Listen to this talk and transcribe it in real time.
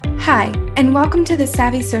Hi, and welcome to the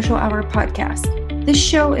Savvy Social Hour podcast. This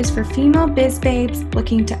show is for female biz babes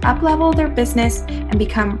looking to up-level their business and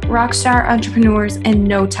become rockstar entrepreneurs in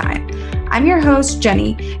no time. I'm your host,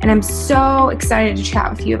 Jenny, and I'm so excited to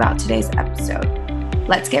chat with you about today's episode.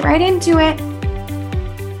 Let's get right into it.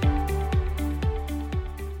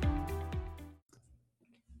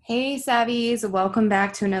 Hey, Savvies, welcome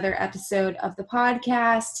back to another episode of the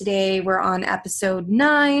podcast. Today, we're on episode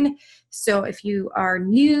 9. So if you are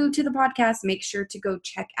new to the podcast, make sure to go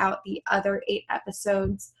check out the other 8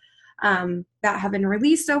 episodes that have been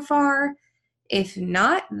released so far. If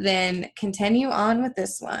not, then continue on with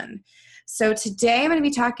this one. So today I'm going to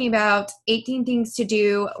be talking about 18 things to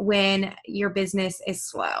do when your business is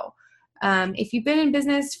slow. If you've been in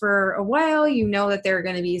business for a while, you know that there are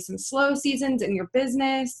going to be some slow seasons in your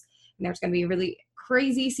business, and there's going to be really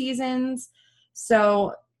crazy seasons.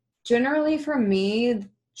 So generally for me,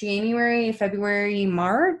 January, February,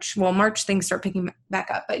 March things start picking back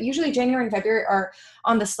up, but usually January and February are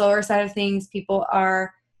on the slower side of things. People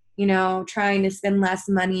are, trying to spend less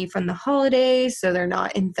money from the holidays, so they're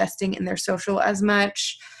not investing in their social as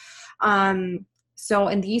much. So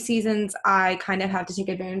in these seasons, I kind of have to take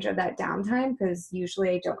advantage of that downtime because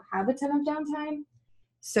usually I don't have a ton of downtime.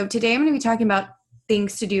 So today I'm going to be talking about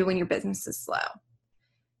things to do when your business is slow.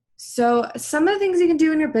 So some of the things you can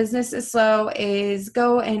do when your business is slow is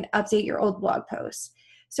go and update your old blog posts.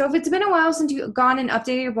 So if it's been a while since you've gone and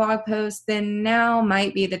updated your blog post, then now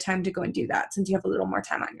might be the time to go and do that since you have a little more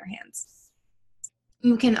time on your hands.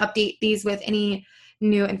 You can update these with any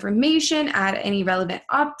new information, add any relevant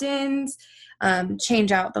opt-ins,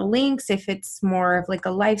 change out the links if it's more of like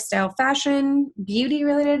a lifestyle, fashion, beauty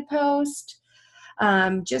related post.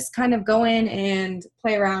 Just kind of go in and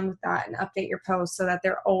play around with that and update your posts so that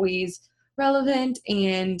they're always relevant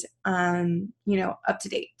and, up to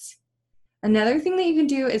date. Another thing that you can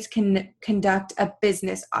do is conduct a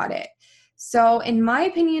business audit. So in my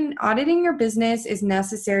opinion, auditing your business is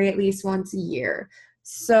necessary at least once a year.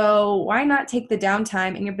 So why not take the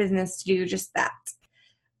downtime in your business to do just that?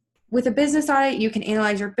 With a business audit, you can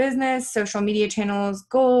analyze your business, social media channels,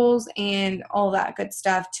 goals, and all that good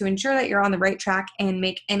stuff to ensure that you're on the right track and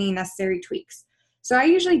make any necessary tweaks. So I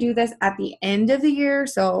usually do this at the end of the year.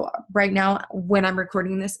 So right now, when I'm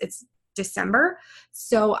recording this, it's December.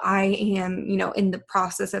 So I am, in the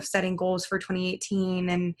process of setting goals for 2018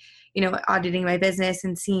 and, auditing my business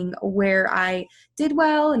and seeing where I did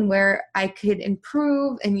well and where I could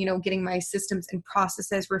improve and, getting my systems and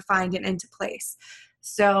processes refined and into place.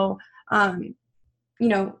 So, even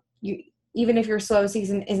if your slow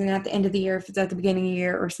season isn't at the end of the year, if it's at the beginning of the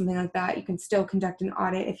year or something like that, you can still conduct an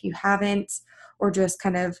audit if you haven't, or just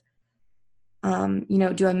kind of,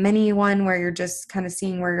 do a mini one where you're just kind of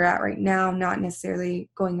seeing where you're at right now, not necessarily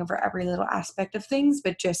going over every little aspect of things,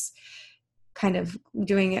 but just kind of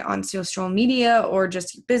doing it on social media or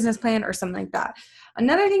just your business plan or something like that.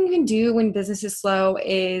 Another thing you can do when business is slow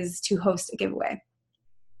is to host a giveaway.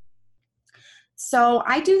 So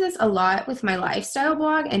I do this a lot with my lifestyle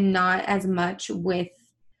blog and not as much with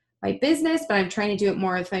my business, but I'm trying to do it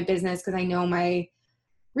more with my business because I know my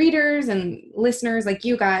readers and listeners like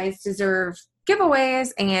you guys deserve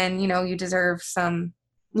giveaways and, you deserve some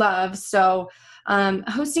love. So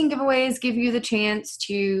hosting giveaways give you the chance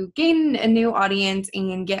to gain a new audience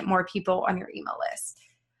and get more people on your email list.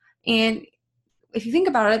 And if you think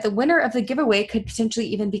about it, the winner of the giveaway could potentially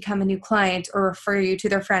even become a new client or refer you to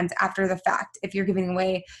their friends after the fact if you're giving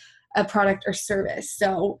away a product or service.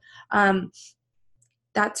 So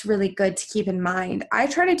that's really good to keep in mind. I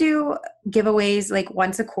try to do giveaways like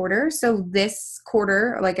once a quarter. So this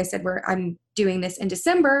quarter, like I said, I'm doing this in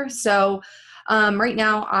December. So right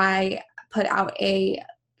now I put out a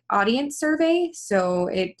audience survey. So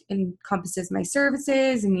it encompasses my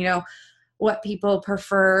services and, what people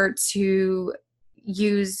prefer to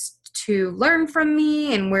use to learn from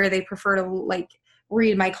me and where they prefer to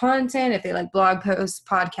read my content, if they like blog posts,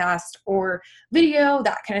 podcast, or video,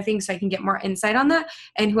 that kind of thing, so I can get more insight on that.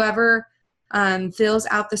 And whoever fills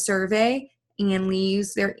out the survey and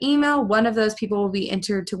leaves their email, one of those people will be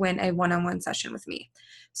entered to win a one-on-one session with me.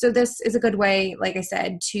 So this is a good way, like I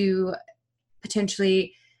said, to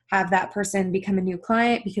potentially have that person become a new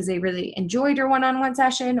client because they really enjoyed your one-on-one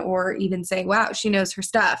session, or even say, wow, she knows her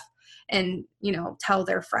stuff, and, tell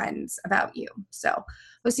their friends about you. So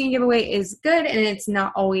hosting a giveaway is good, and it's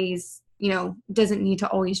not always, doesn't need to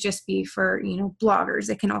always just be for, bloggers.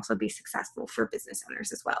 It can also be successful for business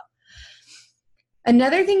owners as well.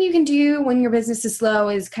 Another thing you can do when your business is slow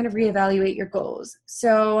is kind of reevaluate your goals.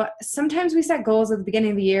 So sometimes we set goals at the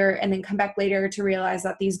beginning of the year and then come back later to realize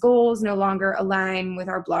that these goals no longer align with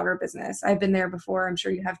our blogger business. I've been there before. I'm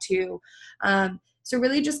sure you have too. So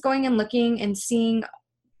really just going and looking and seeing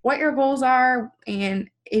what your goals are and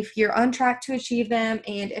if you're on track to achieve them,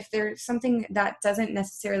 and if there's something that doesn't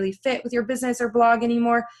necessarily fit with your business or blog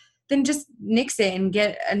anymore, then just nix it and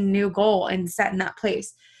get a new goal and set in that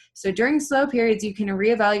place. So during slow periods, you can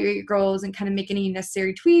reevaluate your goals and kind of make any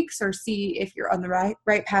necessary tweaks or see if you're on the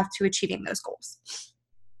right path to achieving those goals.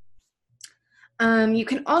 You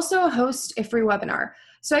can also host a free webinar.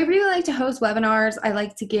 So I really like to host webinars. I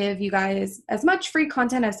like to give you guys as much free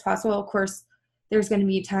content as possible. Of course, there's going to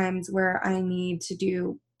be times where I need to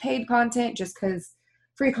do paid content just because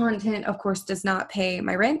free content, of course, does not pay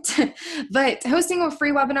my rent. But hosting a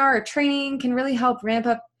free webinar or training can really help ramp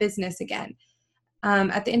up business again.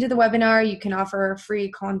 At the end of the webinar, you can offer a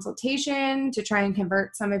free consultation to try and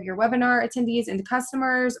convert some of your webinar attendees into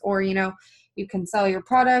customers, or, you can sell your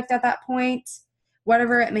product at that point.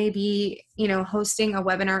 Whatever it may be, hosting a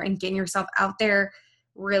webinar and getting yourself out there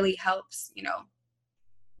really helps,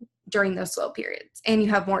 during those slow periods, and you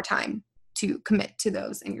have more time to commit to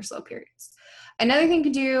those in your slow periods. Another thing you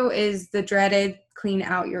can do is the dreaded clean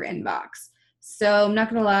out your inbox. So I'm not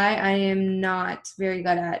going to lie, I am not very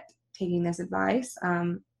good at taking this advice.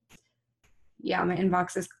 My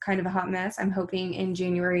inbox is kind of a hot mess. I'm hoping in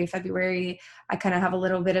January, February, I kind of have a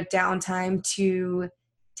little bit of downtime to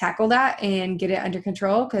tackle that and get it under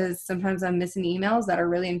control, because sometimes I'm missing emails that are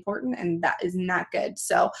really important, and that is not good.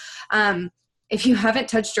 So if you haven't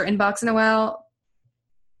touched your inbox in a while,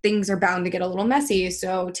 things are bound to get a little messy.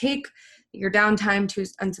 So take your downtime to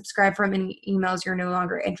unsubscribe from any emails you're no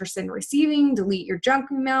longer interested in receiving, delete your junk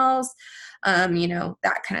emails,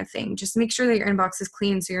 that kind of thing. Just make sure that your inbox is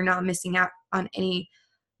clean so you're not missing out on any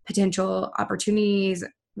potential opportunities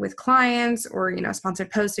with clients or,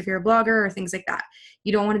 sponsored posts if you're a blogger or things like that.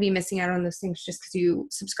 You don't want to be missing out on those things just because you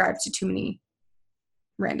subscribe to too many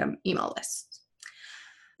random email lists.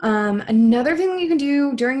 Another thing you can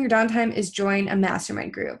do during your downtime is join a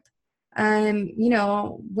mastermind group.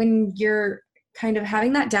 When you're kind of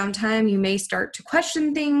having that downtime, you may start to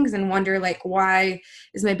question things and wonder, like, why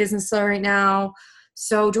is my business slow right now?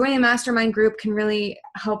 So joining a mastermind group can really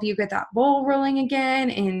help you get that ball rolling again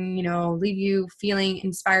and, leave you feeling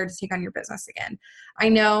inspired to take on your business again. I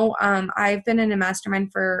know I've been in a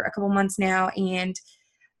mastermind for a couple months now, and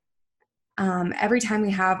every time we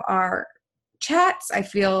have our chats, I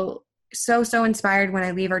feel so inspired when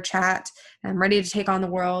I leave our chat, and I'm ready to take on the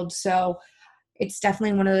world. So it's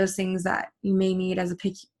definitely one of those things that you may need as a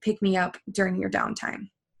pick me up during your downtime.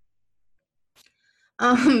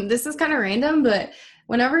 This is kind of random, but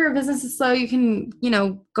whenever your business is slow, you can,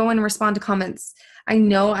 go and respond to comments. I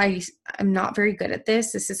know I'm not very good at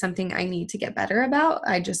this. This is something I need to get better about.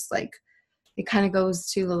 I just it kind of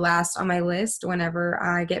goes to the last on my list whenever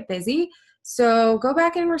I get busy. So go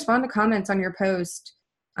back and respond to comments on your post,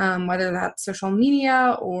 whether that's social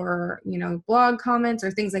media or, blog comments or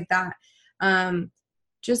things like that.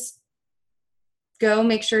 Just go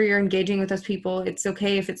make sure you're engaging with those people. It's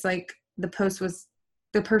okay if it's like the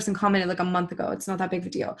person commented like a month ago. It's not that big of a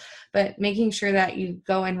deal. But making sure that you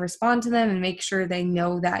go and respond to them and make sure they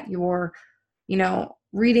know that you're,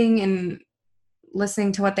 reading and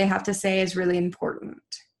listening to what they have to say is really important.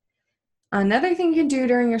 Another thing you can do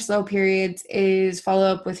during your slow periods is follow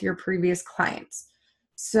up with your previous clients.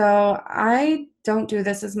 So I don't do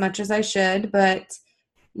this as much as I should, but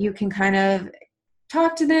you can kind of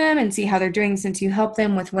talk to them and see how they're doing since you helped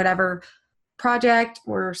them with whatever project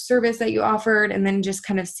or service that you offered, and then just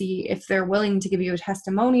kind of see if they're willing to give you a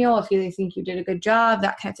testimonial, if they think you did a good job,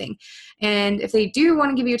 that kind of thing. And if they do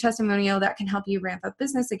want to give you a testimonial, that can help you ramp up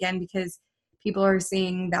business again, because people are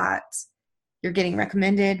seeing that you're getting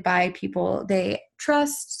recommended by people they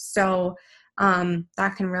trust. So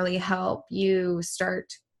that can really help you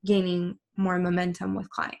start gaining more momentum with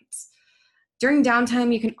clients. During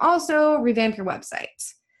downtime, you can also revamp your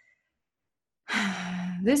website.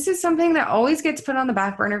 This is something that always gets put on the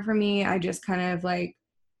back burner for me. I just kind of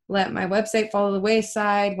let my website fall to the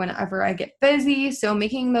wayside whenever I get busy. So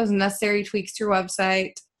making those necessary tweaks to your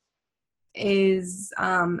website is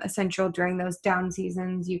essential during those down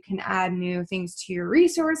seasons. You can add new things to your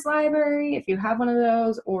resource library if you have one of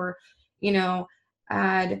those, or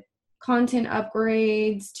add content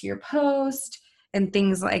upgrades to your post and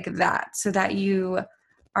things like that, so that you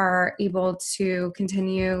are able to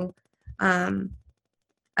continue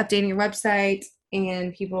updating your website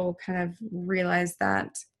and people kind of realize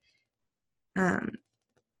that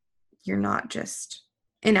you're not just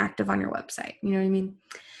inactive on your website. You know what I mean?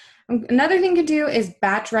 Another thing to do is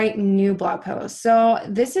batch write new blog posts. So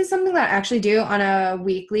this is something that I actually do on a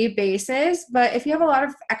weekly basis, but if you have a lot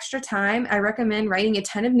of extra time, I recommend writing a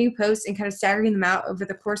ton of new posts and kind of staggering them out over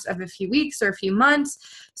the course of a few weeks or a few months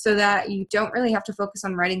so that you don't really have to focus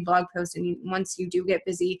on writing blog posts. And once you do get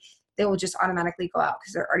busy, they will just automatically go out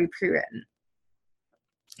because they're already pre-written.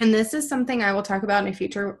 And this is something I will talk about in a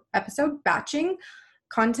future episode, batching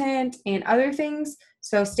content and other things.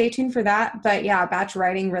 So stay tuned for that. But yeah, batch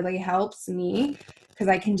writing really helps me because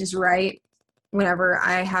I can just write whenever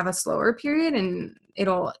I have a slower period, and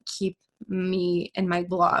it'll keep me and my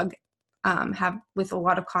blog with a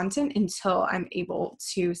lot of content until I'm able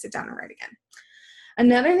to sit down and write again.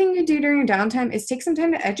 Another thing you do during your downtime is take some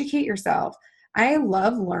time to educate yourself. I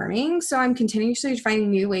love learning, so I'm continuously finding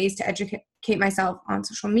new ways to educate myself on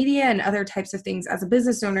social media and other types of things as a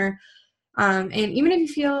business owner. And even if you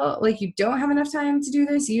feel like you don't have enough time to do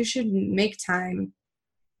this, you should make time.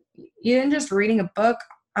 Even just reading a book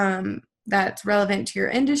that's relevant to your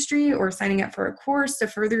industry or signing up for a course to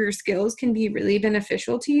further your skills can be really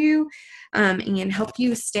beneficial to you and help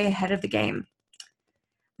you stay ahead of the game.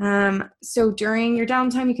 So during your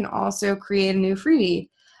downtime, you can also create a new freebie.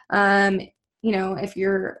 If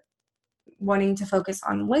you're wanting to focus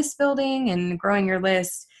on list building and growing your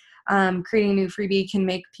list, creating a new freebie can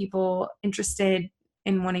make people interested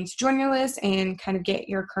in wanting to join your list and kind of get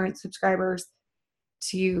your current subscribers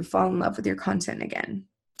to fall in love with your content again.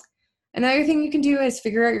 Another thing you can do is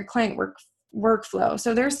figure out your client workflow.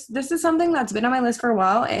 So this is something that's been on my list for a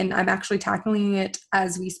while, and I'm actually tackling it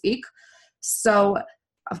as we speak. So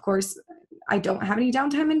of course, I don't have any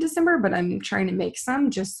downtime in December, but I'm trying to make some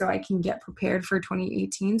just so I can get prepared for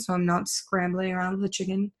 2018. So I'm not scrambling around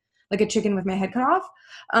like a chicken with my head cut off.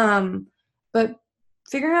 But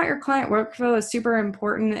figuring out your client workflow is super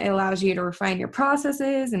important. It allows you to refine your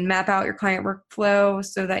processes and map out your client workflow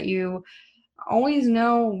so that you always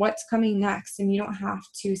know what's coming next, and you don't have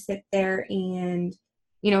to sit there and,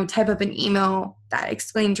 type up an email that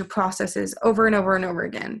explains your processes over and over and over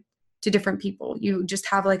again to different people. You just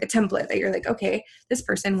have like a template that you're like, okay, this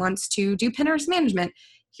person wants to do Pinterest management.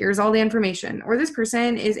 Here's all the information. Or this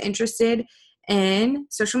person is interested in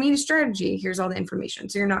social media strategy. Here's all the information.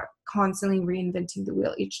 So you're not constantly reinventing the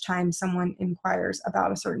wheel each time someone inquires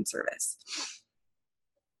about a certain service.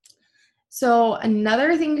 So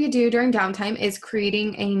another thing you do during downtime is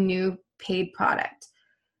creating a new paid product.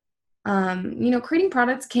 Creating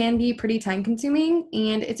products can be pretty time consuming,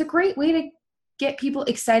 and it's a great way to get people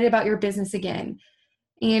excited about your business again.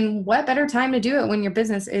 And what better time to do it when your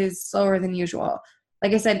business is slower than usual?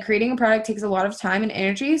 Like I said, creating a product takes a lot of time and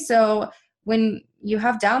energy. So when you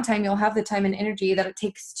have downtime, you'll have the time and energy that it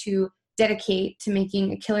takes to dedicate to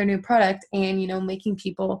making a killer new product and, making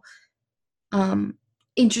people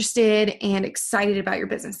interested and excited about your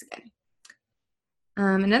business again.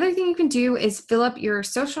 Another thing you can do is fill up your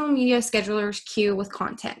social media scheduler's queue with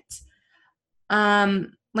content.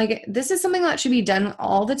 This is something that should be done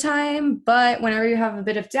all the time, but whenever you have a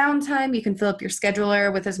bit of downtime, you can fill up your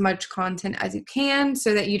scheduler with as much content as you can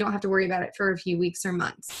so that you don't have to worry about it for a few weeks or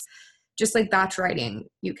months. Just like batch writing,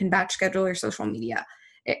 you can batch schedule your social media.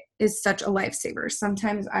 It is such a lifesaver.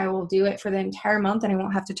 Sometimes I will do it for the entire month and I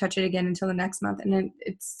won't have to touch it again until the next month. And then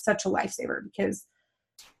it's such a lifesaver because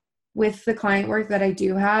with the client work that I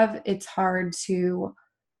do have, it's hard to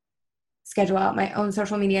schedule out my own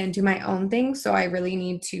social media and do my own thing. So I really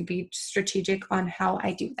need to be strategic on how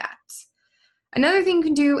I do that. Another thing you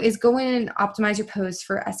can do is go in and optimize your posts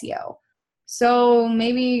for SEO. So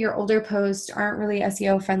maybe your older posts aren't really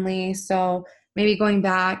SEO friendly. So maybe going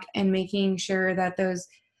back and making sure that those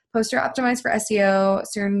posts are optimized for SEO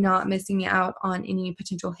so you're not missing out on any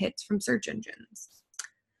potential hits from search engines.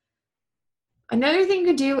 Another thing you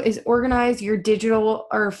could do is organize your digital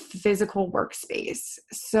or physical workspace.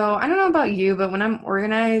 So I don't know about you, but when I'm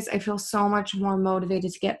organized, I feel so much more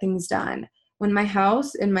motivated to get things done. When my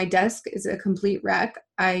house and my desk is a complete wreck,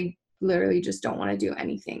 I literally just don't want to do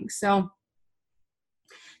anything. So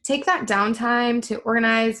take that downtime to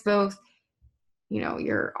organize both,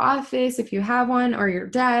 your office, if you have one, or your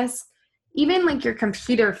desk, even like your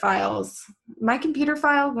computer files. My computer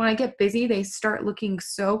files, when I get busy, they start looking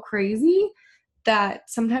so crazy that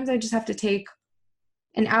sometimes I just have to take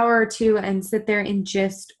an hour or two and sit there and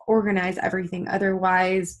just organize everything.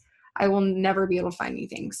 Otherwise, I will never be able to find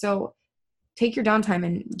anything. So take your downtime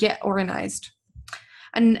and get organized.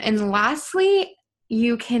 And lastly,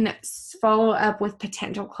 you can follow up with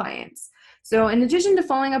potential clients. So in addition to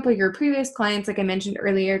following up with your previous clients, like I mentioned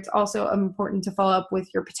earlier, it's also important to follow up with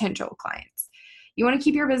your potential clients. You want to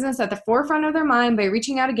keep your business at the forefront of their mind by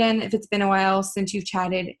reaching out again if it's been a while since you've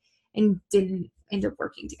chatted and didn't end up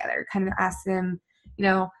working together. Kind of ask them,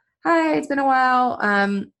 hi, it's been a while.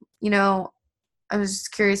 I was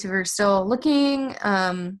just curious if you're still looking.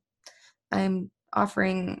 I'm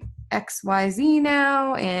offering XYZ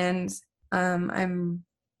now, and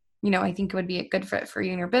I think it would be a good fit for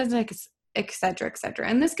you and your business, et cetera, et cetera.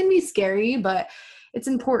 And this can be scary, but it's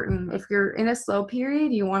important. If you're in a slow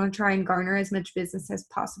period, you want to try and garner as much business as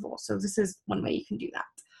possible. So this is one way you can do that.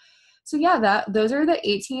 So yeah, those are the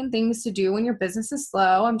 18 things to do when your business is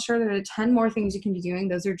slow. I'm sure there are 10 more things you can be doing.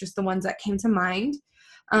 Those are just the ones that came to mind.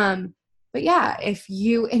 But yeah, if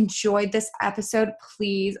you enjoyed this episode,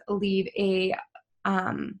 please leave a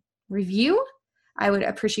review. I would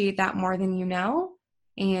appreciate that more than you know.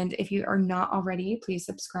 And if you are not already, please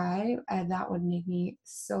subscribe. That would make me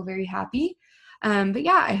so very happy. But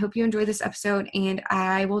yeah, I hope you enjoyed this episode, and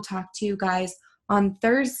I will talk to you guys on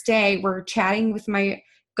Thursday. We're chatting with my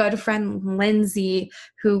good friend Lindsay,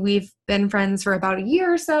 who we've been friends for about a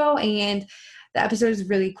year or so, and the episode is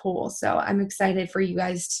really cool. So I'm excited for you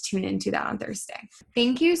guys to tune into that on Thursday.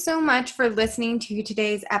 Thank you so much for listening to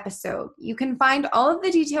today's episode. You can find all of the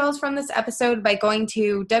details from this episode by going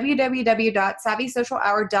to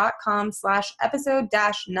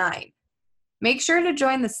www.savvysocialhour.com/episode-9. Make sure to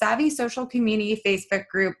join the Savvy Social Community Facebook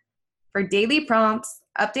group for daily prompts,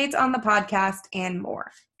 updates on the podcast, and more.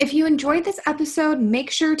 If you enjoyed this episode,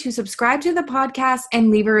 make sure to subscribe to the podcast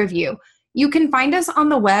and leave a review. You can find us on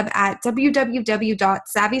the web at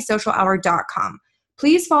www.savvysocialhour.com.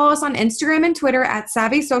 Please follow us on Instagram and Twitter at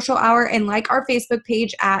Savvy Social Hour, and like our Facebook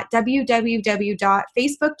page at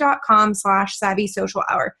www.facebook.com/Savvy Social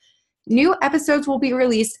Hour. New episodes will be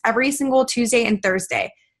released every single Tuesday and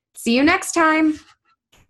Thursday. See you next time.